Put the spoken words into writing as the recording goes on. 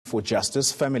For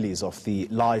justice, families of the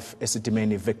Life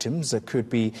Esidimeni victims could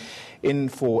be in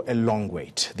for a long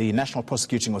wait. The National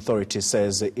Prosecuting Authority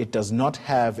says it does not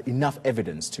have enough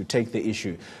evidence to take the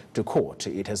issue to court.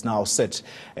 It has now set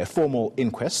a formal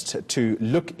inquest to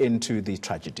look into the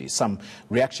tragedy. Some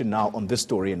reaction now on this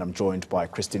story, and I'm joined by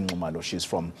Christine Ngumalo. She's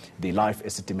from the Life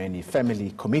Esidimeni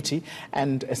Family Committee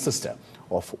and a sister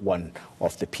of one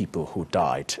of the people who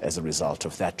died as a result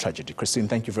of that tragedy. Christine,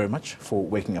 thank you very much for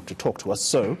waking up to talk to us.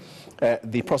 So,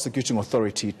 the prosecuting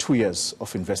authority, 2 years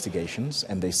of investigations,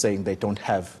 and they're saying they don't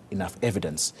have enough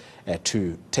evidence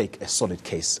to take a solid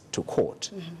case to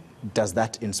court. Does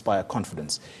that inspire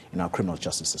confidence in our criminal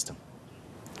justice system?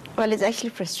 Well, it's actually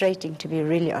frustrating, to be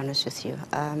really honest with you.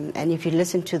 And if you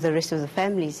listen to the rest of the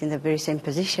families in the very same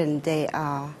position, they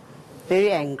are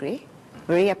very angry,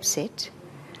 very upset.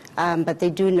 But they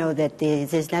do know that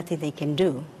there's nothing they can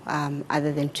do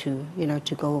other than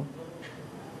to go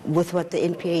with what the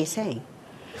NPA is saying.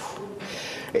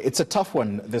 It's a tough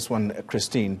one, this one,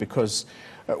 Christine, because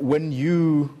when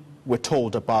you were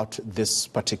told about this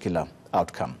particular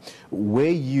outcome, were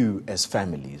you as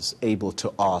families able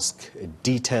to ask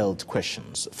detailed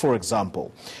questions? For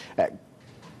example,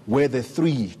 were there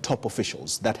 3 top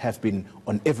officials that have been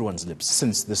on everyone's lips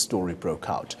since this story broke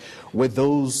out? Were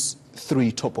those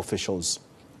 3 top officials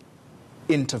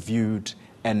interviewed,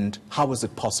 and how was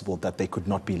it possible that they could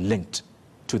not be linked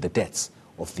to the deaths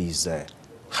of these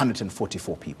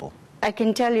 144 people? I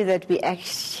can tell you that we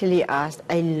actually asked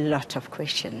a lot of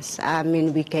questions. I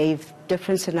mean, we gave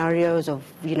different scenarios of,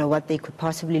 what they could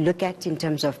possibly look at in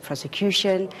terms of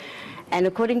prosecution, and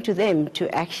according to them,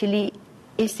 to actually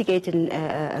instigate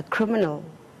a criminal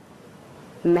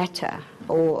matter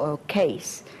or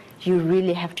case, you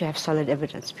really have to have solid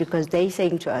evidence, because they're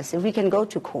saying to us, if we can go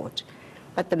to court,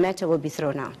 but the matter will be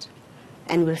thrown out,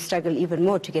 and we'll struggle even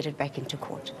more to get it back into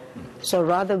court. So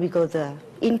rather we go the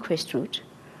inquest route,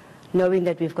 knowing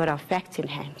that we've got our facts in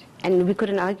hand, and we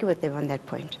couldn't argue with them on that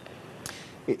point.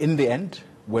 In the end,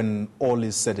 when all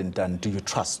is said and done, do you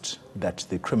trust that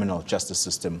the criminal justice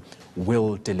system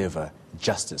will deliver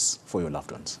justice for your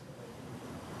loved ones?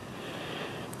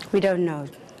 We don't know.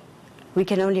 We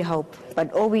can only hope,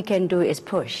 but all we can do is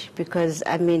push, because,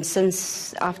 I mean,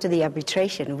 since after the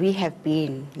arbitration, we have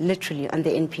been literally on the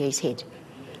NPA's head,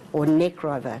 or neck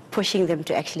rather, pushing them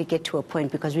to actually get to a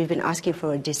point, because we've been asking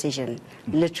for a decision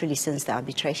literally since the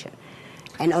arbitration.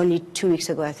 And only 2 weeks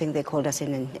ago, I think they called us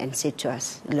in and said to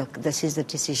us, look, this is the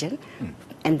decision,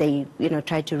 and they,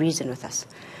 tried to reason with us.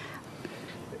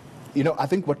 I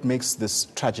think what makes this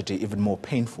tragedy even more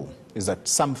painful is that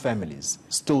some families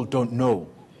still don't know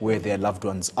where their loved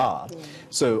ones are.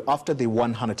 So after the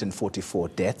 144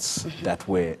 deaths that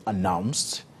were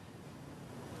announced,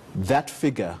 that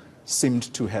figure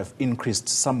seemed to have increased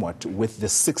somewhat with the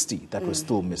 60 that were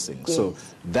still missing. Yes. So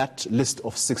that list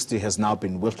of 60 has now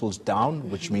been whittled down,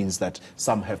 which means that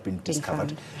some have been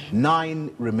discovered.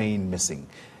 9 remain missing.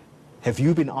 Have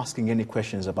you been asking any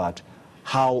questions about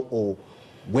how or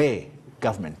where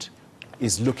government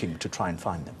is looking to try and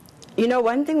find them?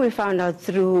 One thing we found out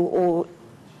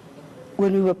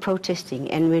when we were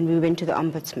protesting and when we went to the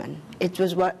Ombudsman, it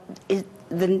was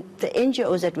the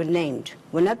NGOs that were named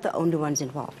were not the only ones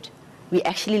involved. We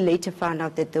actually later found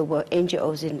out that there were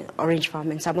NGOs in Orange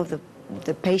Farm, and some of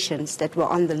the patients that were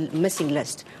on the missing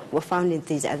list were found in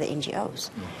these other NGOs.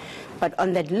 But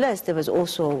on that list, there was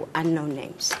also unknown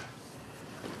names.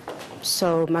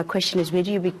 So my question is, where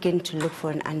do you begin to look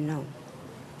for an unknown?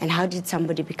 And how did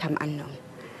somebody become unknown?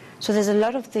 So there's a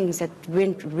lot of things that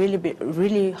went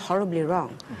really horribly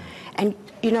wrong. And,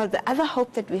 the other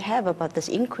hope that we have about this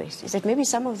inquest is that maybe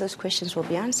some of those questions will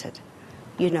be answered,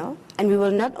 And we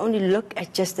will not only look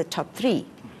at just the top 3,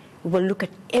 we will look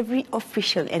at every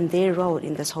official and their role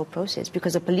in this whole process,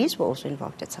 because the police were also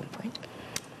involved at some point.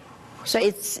 So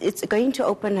it's going to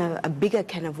open a bigger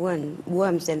can of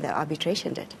worms than the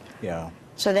arbitration did. Yeah.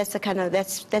 So that's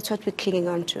that's what we're clinging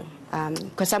on to,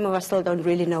 because some of us still don't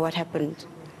really know what happened.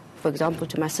 For example,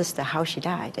 to my sister, how she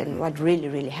died and what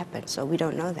really happened. So we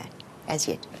don't know that as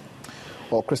yet.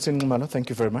 Well, Christine Ngumalo, thank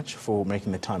you very much for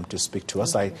making the time to speak to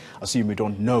us. I assume you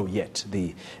don't know yet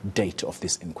the date of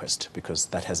this inquest, because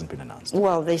that hasn't been announced.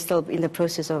 Well, they're still in the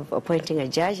process of appointing a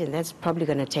judge, and that's probably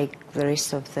going to take the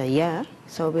rest of the year.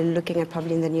 So we're looking at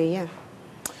probably in the new year.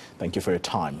 Thank you for your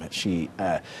time. She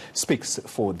speaks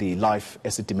for the Life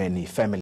Esidimeni family.